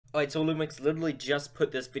Alright, so Lumix literally just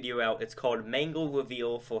put this video out. It's called Mangle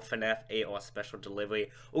Reveal for FNaF AR Special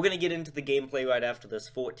Delivery. We're gonna get into the gameplay right after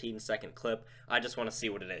this 14-second clip. I just want to see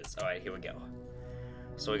what it is. Alright, here we go.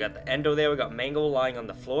 So we got the endo there, we got Mangle lying on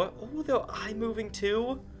the floor. Oh, their eye moving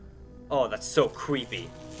too? Oh, that's so creepy.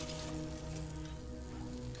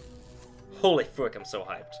 Holy frick, I'm so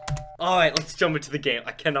hyped. Alright, let's jump into the game.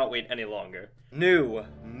 I cannot wait any longer. New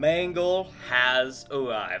Mangle has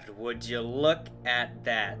arrived. Would you look at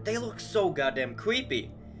that? They look so goddamn creepy.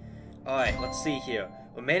 Alright, let's see here.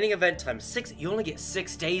 Remaining event time, 6. You only get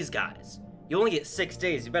 6 days, guys. You only get 6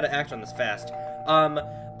 days. You better act on this fast. I'm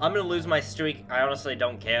gonna lose my streak. I honestly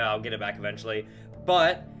don't care. I'll get it back eventually.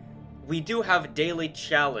 But we do have daily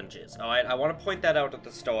challenges. Alright, I want to point that out at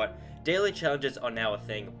the start. Daily challenges are now a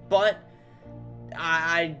thing, but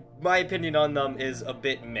my opinion on them is a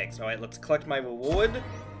bit mixed. Alright, let's collect my reward.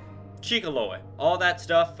 Chicalore. All that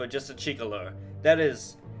stuff for just a Chicalore. That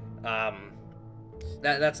is,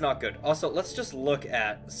 that's not good. Also, let's just look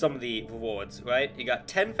at some of the rewards, right? You got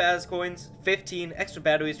 10 Faz coins, 15 extra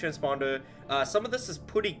batteries transponder. Some of this is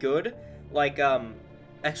pretty good. Like,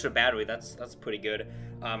 extra battery, that's pretty good.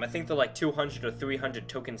 I think they're like 200 or 300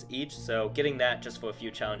 tokens each, so getting that just for a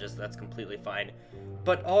few challenges, that's completely fine.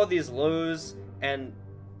 But all these lows, and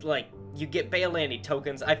like you get barely any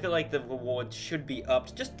tokens. I feel like the rewards should be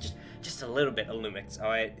upped just a little bit, Lumix. All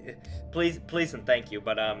right, please and thank you.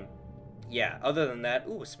 But yeah. Other than that,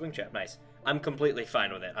 ooh, spring trap, nice. I'm completely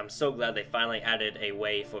fine with it. I'm so glad they finally added a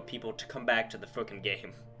way for people to come back to the frickin'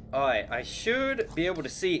 game. All right, I should be able to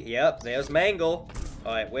see. Yep, there's Mangle.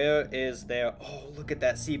 All right, where is there? Oh, look at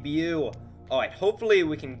that CPU. All right, hopefully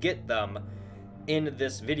we can get them in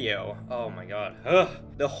this video. Oh my god. Ugh.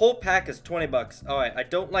 The whole pack is 20 bucks. Alright, I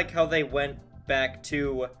don't like how they went back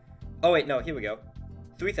to... Oh wait, no, here we go.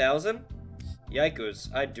 3,000?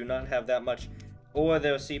 Yikers, I do not have that much. Or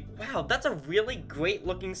their Wow, that's a really great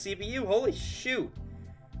looking CPU. Holy shoot.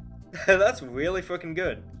 That's really freaking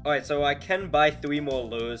good. Alright, so I can buy 3 more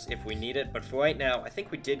lows if we need it, but for right now, I think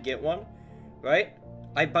we did get one, right?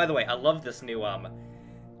 By the way, I love this new,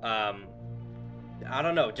 I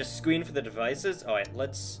don't know, just screen for the devices. Alright,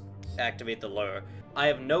 let's activate the lure. I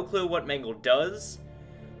have no clue what Mangle does.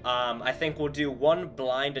 I think we'll do one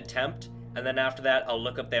blind attempt, and then after that, I'll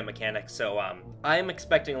look up their mechanics. So, I am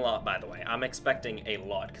expecting a lot, by the way. I'm expecting a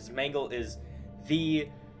lot, because Mangle is the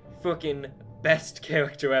frickin' best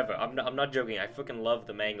character ever. I'm not joking, I frickin' love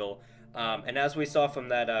the Mangle. And as we saw from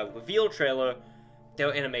that reveal trailer,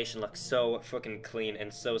 their animation looks so frickin' clean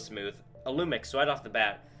and so smooth. Lumix, right off the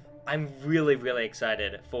bat, I'm really, really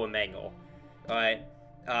excited for Mangle. Alright.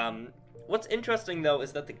 What's interesting though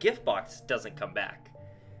is that the gift box doesn't come back.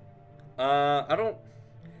 I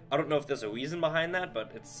don't know if there's a reason behind that,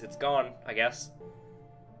 but it's gone, I guess.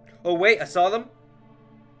 Oh wait, I saw them.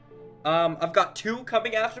 I've got 2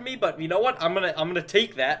 coming after me, but you know what? I'm gonna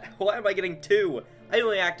take that. Why am I getting 2? I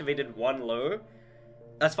only activated 1 lure.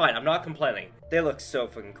 That's fine, I'm not complaining. They look so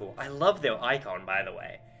freaking cool. I love their icon, by the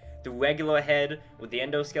way. The regular head with the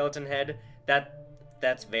endoskeleton head,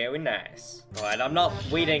 that's very nice. Alright, I'm not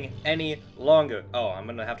waiting any longer. Oh, I'm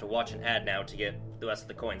gonna have to watch an ad now to get the rest of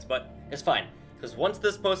the coins, but it's fine. Because once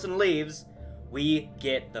this person leaves, we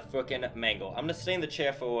get the frickin' Mangle. I'm gonna stay in the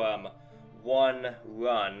chair for, 1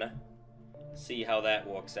 run. See how that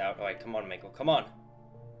works out. Alright, come on, Mangle, come on.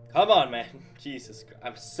 Come on, man. Jesus Christ.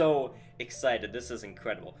 I'm so excited. This is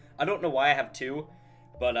incredible. I don't know why I have 2,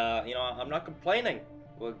 but, you know, I'm not complaining.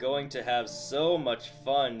 We're going to have so much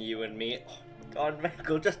fun, you and me. Oh my god,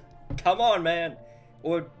 Mangle, just come on, man.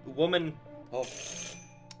 Or woman. Oh,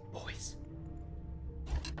 boys.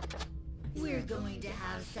 We're going to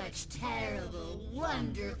have such terrible,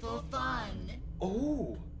 wonderful fun.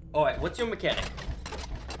 Oh. Alright, what's your mechanic?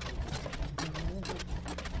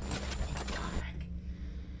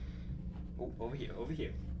 Oh, over here, over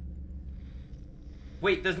here.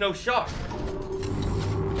 Wait, there's no shock.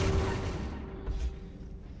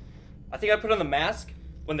 I think I put on the mask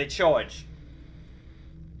when they charge.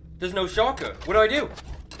 There's no shocker. What do I do?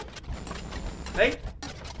 Hey?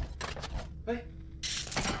 Hey?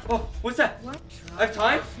 Oh, what's that? What I have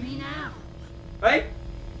time? me now? Hey?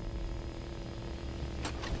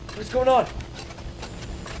 What's going on?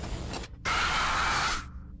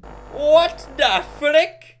 What the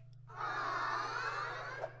frick?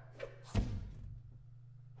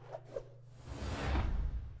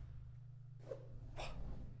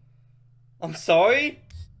 I'm sorry?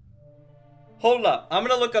 Hold up, I'm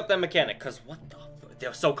gonna look up that mechanic, cause what the f-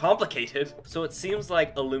 they're so complicated. So it seems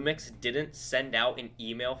like Lumix didn't send out an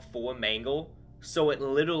email for Mangle, so it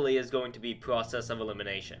literally is going to be process of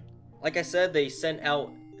elimination. Like I said, they sent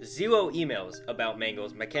out zero emails about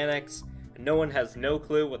Mangle's mechanics. No one has no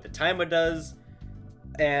clue what the timer does,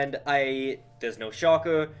 and there's no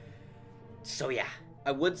shocker. So yeah,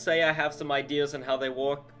 I would say I have some ideas on how they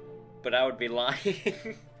work, but I would be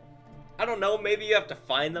lying. I don't know, maybe you have to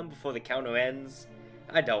find them before the counter ends.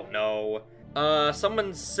 I don't know.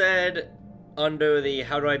 Someone said under the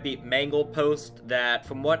How Do I Beat Mangle post that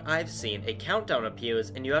from what I've seen, a countdown appears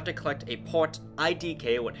and you have to collect a port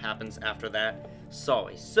IDK. What happens after that?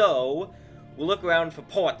 Sorry. So, we'll look around for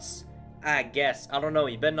ports. I guess. I don't know,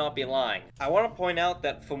 you better not be lying. I want to point out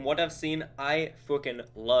that from what I've seen, I freaking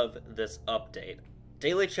love this update.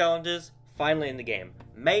 Daily challenges, finally in the game.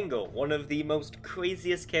 Mangle, one of the most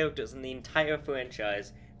craziest characters in the entire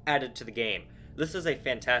franchise, added to the game. This is a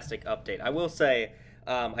fantastic update. I will say,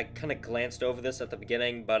 I kind of glanced over this at the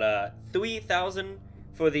beginning, but 3,000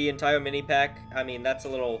 for the entire mini pack. I mean, that's a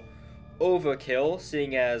little overkill,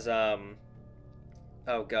 seeing as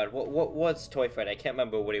oh god, what was Toy Freddy? I can't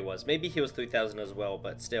remember what he was. Maybe he was 3,000 as well,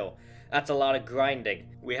 but still, that's a lot of grinding.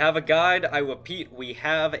 We have a guide. I repeat, we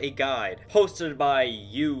have a guide posted by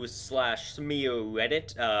you/Smear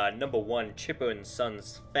Reddit, #1 Chipper and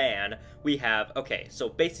Sons fan. We have, okay, so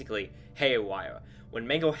basically haywire. When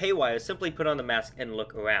Mangle haywire, simply put on the mask and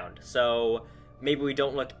look around. So maybe we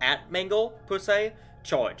don't look at Mangle per se.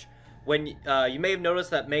 Charge. When you may have noticed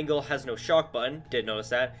that Mangle has no shock button, did notice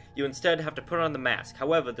that, you instead have to put on the mask.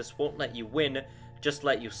 However, this won't let you win, just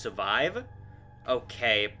let you survive.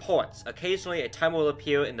 Okay, ports. Occasionally, a timer will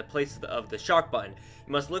appear in the place of the shock button.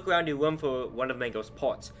 You must look around your room for one of Mangle's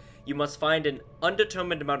ports. You must find an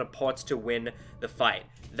undetermined amount of ports to win the fight.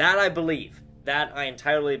 That I believe. That I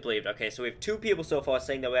entirely believed. Okay, so we have 2 people so far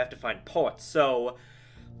saying that we have to find ports, so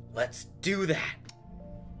let's do that.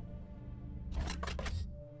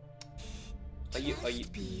 Are you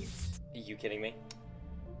kidding me?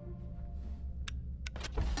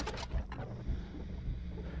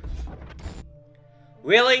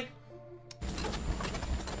 Really?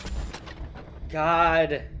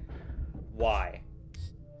 God. Why?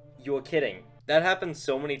 You're kidding. That happens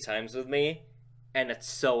so many times with me, and it's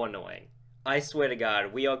so annoying. I swear to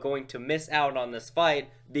God, we are going to miss out on this fight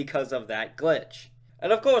because of that glitch.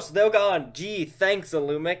 And of course, they're gone. Gee, thanks,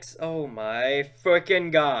 Illumix. Oh my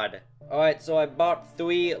frickin' God. Alright, so I bought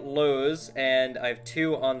 3 lures, and I have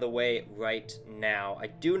 2 on the way right now. I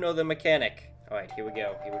do know the mechanic. Alright, here we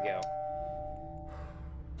go, here we go.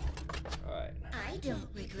 Alright. I don't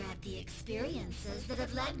regret the experiences that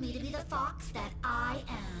have led me to be the fox that I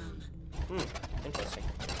am. Interesting.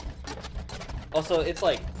 Also, it's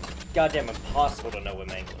like goddamn impossible to know what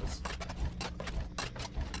Mangle is.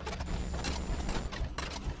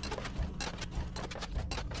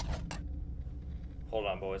 Hold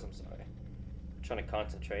on, boys, I'm sorry. I'm trying to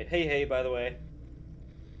concentrate. Hey, by the way.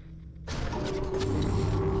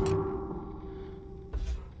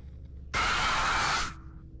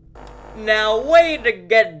 Now, wait a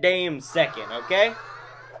goddamn second, okay?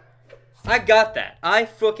 I got that. I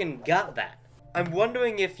fucking got that. I'm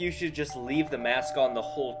wondering if you should just leave the mask on the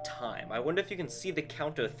whole time. I wonder if you can see the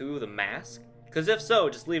counter through the mask? Because if so,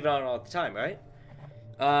 just leave it on all the time, right?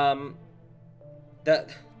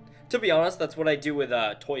 To be honest, that's what I do with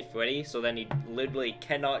Toy Freddy, so then he literally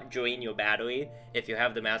cannot drain your battery if you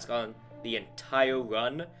have the mask on the entire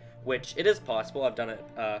run, which it is possible. I've done it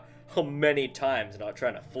many times, not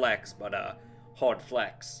trying to flex, but hard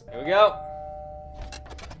flex. Here we go.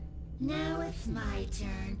 Now it's my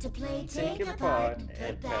turn to play Take it apart and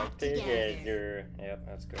put back together. Yep,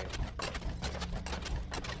 that's great.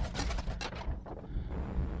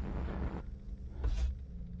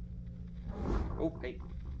 Oh, hey.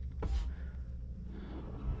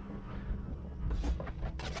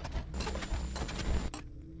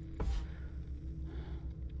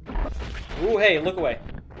 Ooh, hey, look away.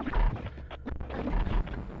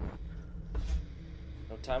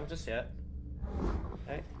 No time just yet.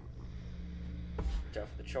 Hey. Watch out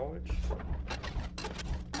for the charge.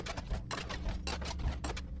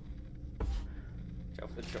 Watch out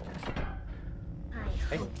for the charge.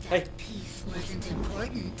 I hope that piece wasn't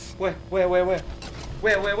important. Where?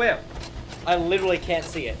 I literally can't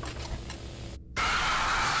see it.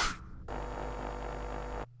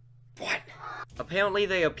 What? Apparently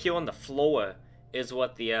they appear on the floor, is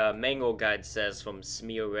what the Mangle guide says from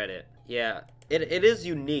Smear Reddit. Yeah, it is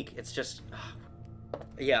unique. It's just...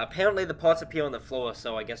 yeah, apparently the parts appear on the floor,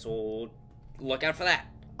 so I guess we'll look out for that.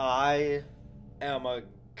 I am a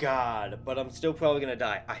god, but I'm still probably gonna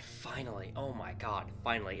die. Oh my god,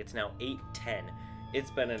 finally. It's now 8:10. It's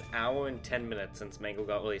been an hour and 10 minutes since Mangle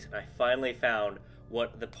got released, and I finally found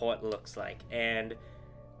what the port looks like, and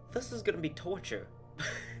this is gonna be torture.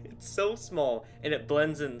 It's so small, and it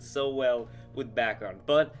blends in so well with background.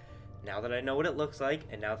 But now that I know what it looks like,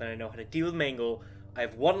 and now that I know how to deal with Mangle, I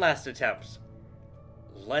have one last attempt.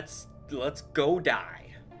 Let's go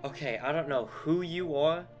die. Okay, I don't know who you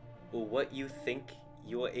are, or what you think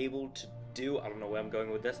you're able to do. I don't know where I'm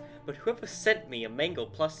going with this, but whoever sent me a Mangle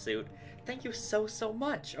Plus suit, thank you so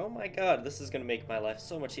much. Oh my god, this is gonna make my life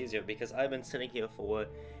so much easier, because I've been sitting here for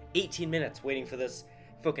 18 minutes waiting for this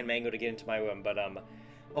fucking Mangle to get into my room. But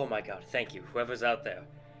oh my god, thank you, whoever's out there,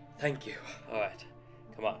 thank you. Alright,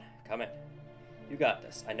 come on, come in, you got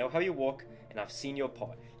this. I know how you walk, and I've seen your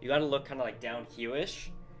part. You gotta look kind of like down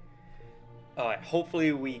here-ish. Alright,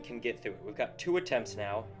 hopefully we can get through it. We've got 2 attempts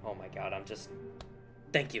now. Oh my god,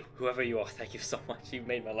 thank you, whoever you are, thank you so much. You've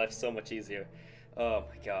made my life so much easier. Oh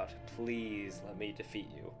my god, please let me defeat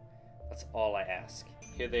you. That's all I ask.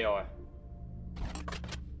 Here they are.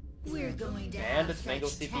 We're going to And have it's Mangle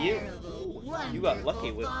such CPU. terrible, Ooh, you got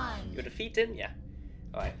lucky wonderful with fun. your defeat, didn't ya?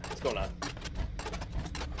 Alright, what's going on?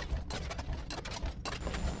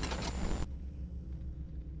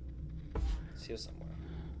 It's here somewhere.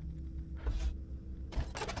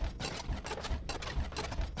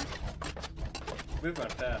 Move on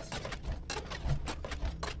fast.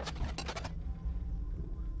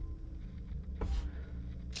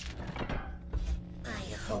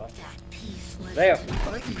 I hope that piece was There.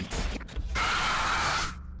 important.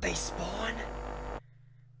 They spawn?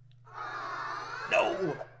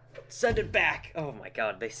 No! Send it back! Oh my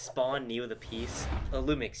god, they spawn near the piece.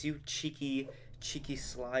 Lumix, you cheeky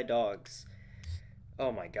sly dogs.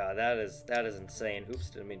 Oh my god, that is insane. Oops,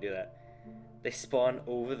 didn't mean to do that. They spawn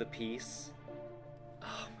over the piece.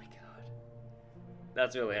 Oh my god.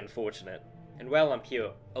 That's really unfortunate. And while I'm here,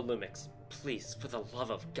 Lumix, please, for the love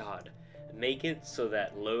of God, make it so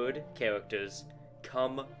that load characters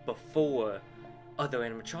come before other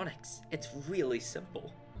animatronics. It's really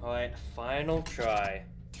simple. Alright, final try.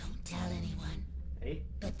 Don't tell anyone. Hey?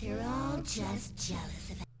 But they're all just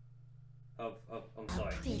jealous of I'm how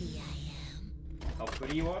sorry. pretty I am. How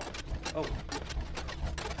pretty you are? Oh.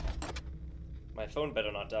 My phone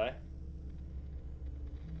better not die.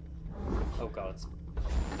 Oh god, it's...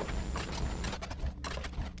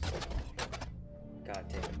 God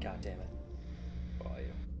damn it, god damn it. Where are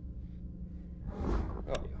you?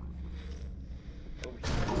 Where are you? Over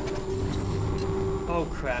here. Oh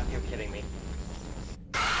crap, you're kidding me.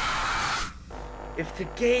 If the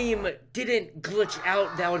game didn't glitch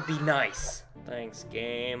out, that would be nice. Thanks,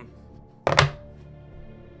 game.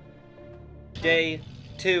 Day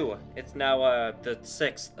 2. It's now the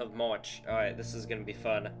 6th of March. Alright, this is gonna be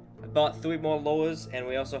fun. I bought 3 more lures, and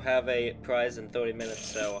we also have a prize in 30 minutes,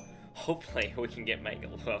 so hopefully we can get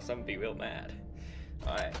Mangle, or else I'm gonna be real mad.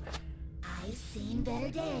 Alright. I've seen better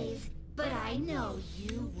days, but I know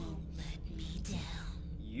you won't let me down.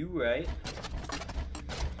 You right.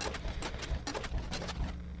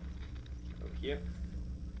 Over here.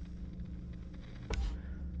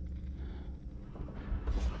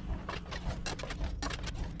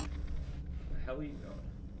 Where the hell are you going?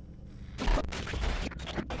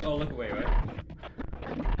 Oh, look away, right?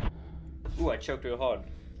 Ooh, I choked real hard.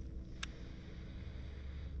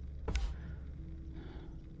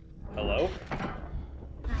 Hello?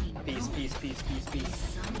 Peace, peace, peace, peace,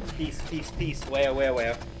 peace. Peace, peace, peace.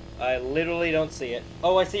 Where? I literally don't see it.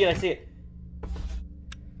 Oh, I see it.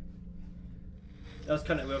 That was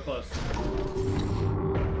cutting it real close.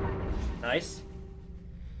 Nice.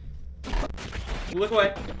 Look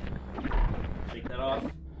away. Take that off.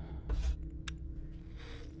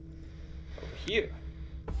 Over here.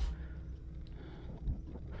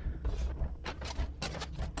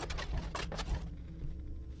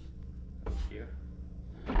 Over here.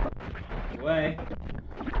 Away.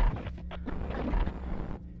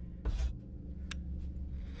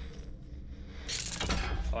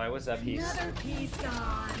 Alright, what's that piece? Another piece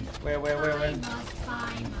gone. Where? I must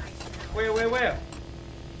find myself. Where?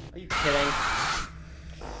 Are you kidding?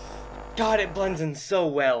 God, it blends in so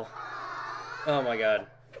well. Oh my god.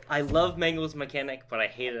 I love Mangle's mechanic, but I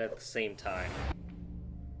hate it at the same time.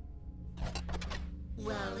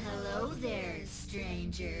 Well, hello there,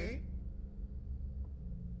 stranger.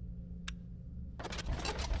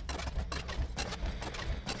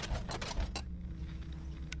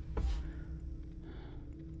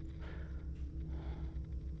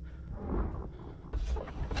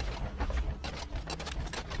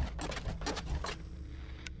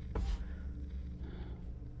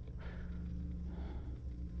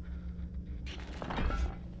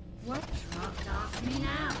 What dropped off me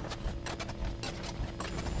now?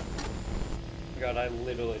 God, I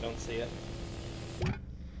literally don't see it.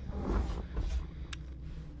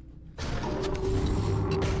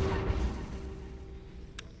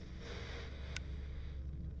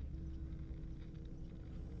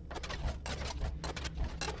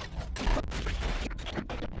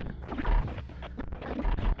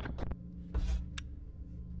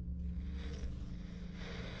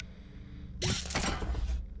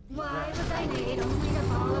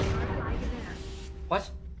 What?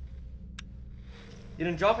 You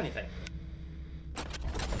didn't drop anything.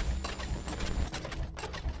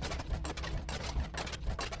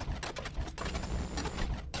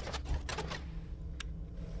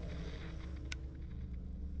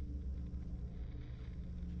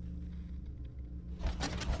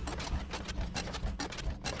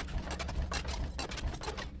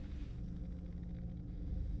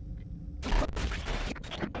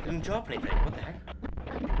 Didn't drop anything. What the heck?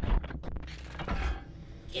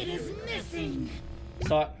 It is missing.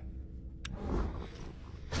 Saw it.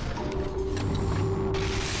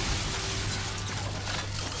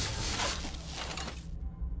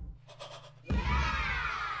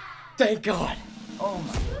 Thank God. Oh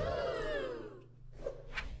my.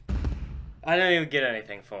 I don't even get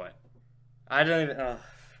anything for it. I don't even. For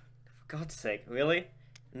God's sake, really?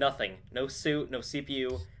 Nothing. No suit. No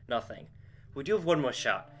CPU. Nothing. We do have one more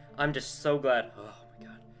shot. I'm just so glad. Oh my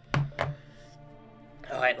God.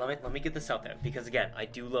 Alright, let me get this out there, because again, I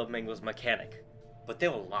do love Mangle's mechanic, but they're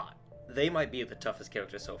a lot. They might be the toughest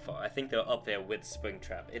character so far. I think they're up there with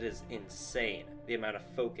Springtrap. It is insane, the amount of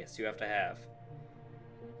focus you have to have.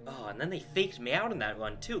 Oh, and then they faked me out in that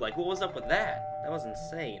run too. Like, what was up with that? That was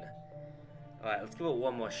insane. Alright, let's give it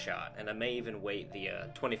one more shot, and I may even wait the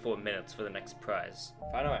 24 minutes for the next prize.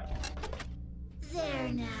 Fine, alright. There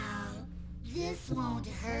now. This won't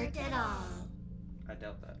hurt at all. I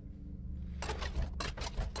doubt that.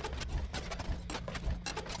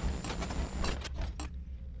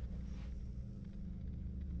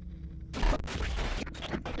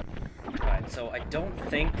 Alright, so I don't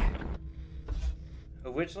think...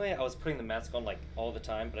 Originally, I was putting the mask on, like, all the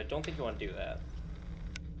time, but I don't think you want to do that.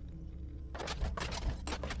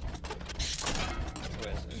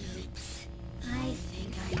 Where is it? Oops. I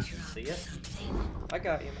think I dropped See it? something. I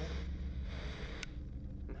got you, man.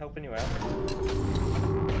 I'm helping you out. There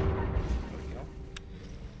we go.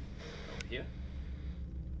 Over here.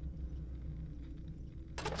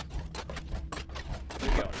 There we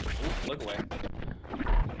go. Ooh, look away.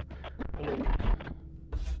 Hello. Back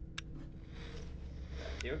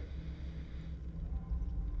here.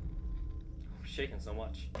 I'm shaking so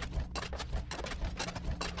much.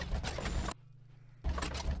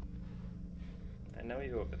 I know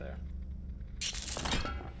you're over there.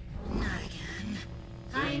 Not again.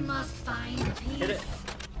 I must find peace. Hit it.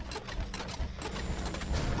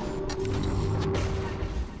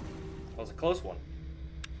 That was a close one.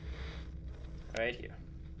 Right here.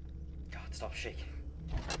 God, stop shaking.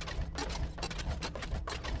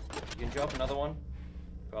 You can drop another one?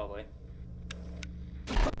 Probably.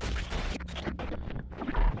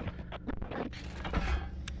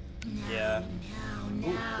 Yeah.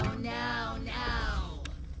 Now.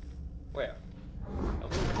 Where? Oh.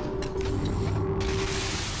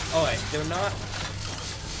 Alright, they're not...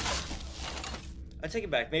 I take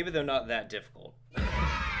it back, maybe they're not that difficult.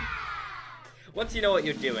 Once you know what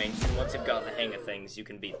you're doing, and once you've gotten the hang of things, you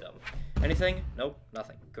can beat them. Anything? Nope,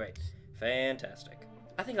 nothing. Great. Fantastic.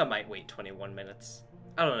 I think I might wait 21 minutes.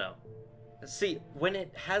 I don't know. See, when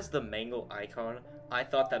it has the Mangle icon, I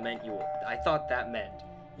thought that meant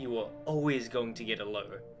you were always going to get a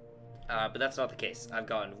low. But that's not the case. I've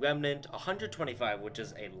gotten Remnant, 125, which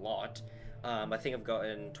is a lot. I think I've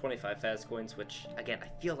gotten 25 fast coins, which, again, I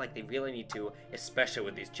feel like they really need to, especially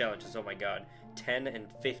with these challenges. Oh my god. 10 and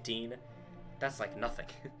 15? That's like nothing.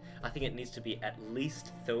 I think it needs to be at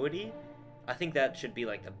least 30. I think that should be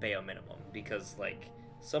like the bare minimum, because, like,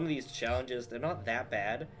 some of these challenges, they're not that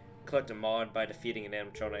bad. Collect a mod by defeating an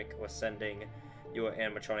animatronic or sending your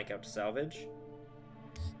animatronic out to salvage.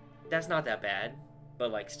 That's not that bad,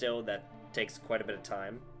 but, like, still, that takes quite a bit of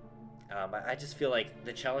time. I just feel like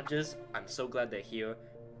the challenges, I'm so glad they're here,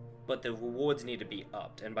 but the rewards need to be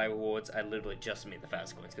upped, and by rewards, I literally just mean the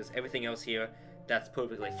fast coins, because everything else here, that's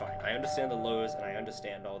perfectly fine. I understand the lows, and I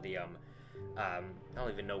understand all the, I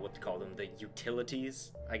don't even know what to call them, the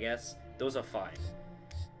utilities, I guess. Those are fine.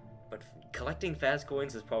 But collecting fast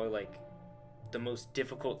coins is probably, like, the most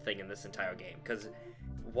difficult thing in this entire game, because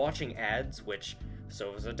watching ads, which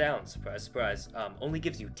servers are down, surprise, surprise, only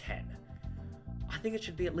gives you 10. I think it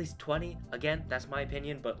should be at least 20. Again, that's my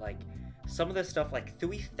opinion, but, like, some of this stuff, like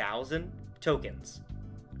 3,000 tokens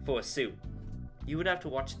for a suit, you would have to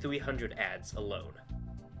watch 300 ads alone.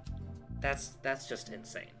 That's just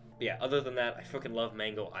insane. But yeah, other than that, I freaking love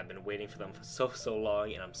Mangle. I've been waiting for them for so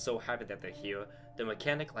long, and I'm so happy that they're here. The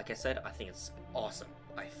mechanic, like I said, I think it's awesome.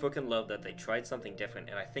 I freaking love that they tried something different,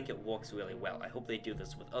 and I think it works really well. I hope they do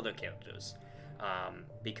this with other characters,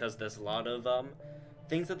 because there's a lot of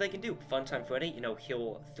things that they can do. Funtime Freddy, you know,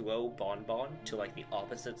 he'll throw Bonbon to, like, the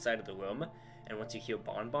opposite side of the room, and once you hear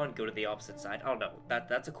Bonbon, go to the opposite side. I don't know,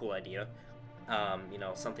 that's a cool idea. You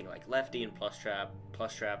know, something like Lefty and Plus Trap.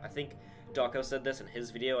 I think Darko said this in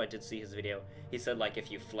his video. I did see his video. He said, like,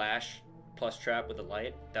 if you flash Plus Trap with a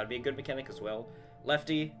light, that would be a good mechanic as well.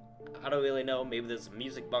 Lefty, I don't really know. Maybe there's a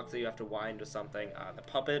music box that you have to wind or something. The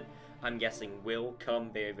puppet, I'm guessing, will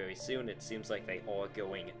come very, very soon. It seems like they are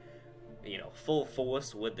going, you know, full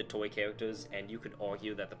force with the toy characters, and you could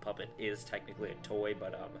argue that the puppet is technically a toy,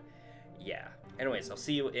 but, yeah. Anyways, I'll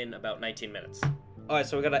see you in about 19 minutes. Alright,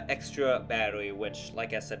 so we got an extra battery, which,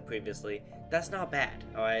 like I said previously, that's not bad,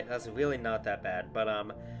 alright? That's really not that bad, but,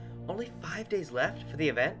 only 5 days left for the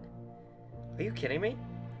event? Are you kidding me?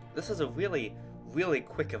 This is a really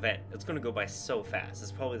quick event. It's gonna go by so fast.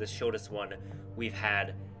 It's probably the shortest one we've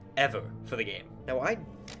had ever for the game. Now, I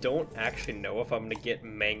don't actually know if I'm gonna get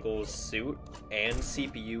Mangle's suit and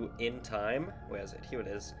CPU in time. Where is it? Here it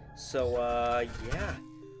is. So, yeah.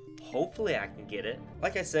 Hopefully I can get it.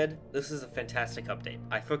 Like I said, this is a fantastic update.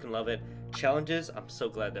 I freaking love it. Challenges, I'm so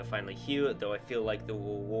glad they're finally here, though I feel like the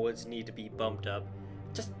rewards need to be bumped up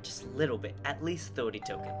just a little bit, at least 30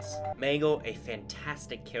 tokens. Mangle, a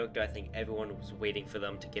fantastic character. I think everyone was waiting for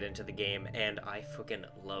them to get into the game, and I freaking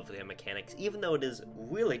love their mechanics. Even though it is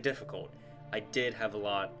really difficult, I did have a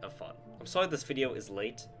lot of fun. I'm sorry this video is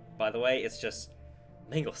late, by the way. It's just,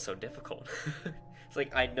 Mangle's so difficult. It's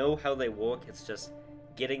like, I know how they work, it's just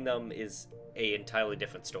getting them is a entirely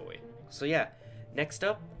different story. So yeah, next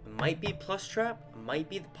up might be Plus Trap, might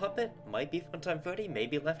be the puppet, might be Funtime Freddy,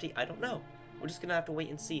 maybe Lefty, I don't know. We're just gonna have to wait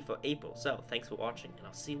and see for April. So thanks for watching, and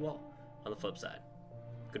I'll see you all on the flip side.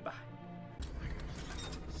 Goodbye.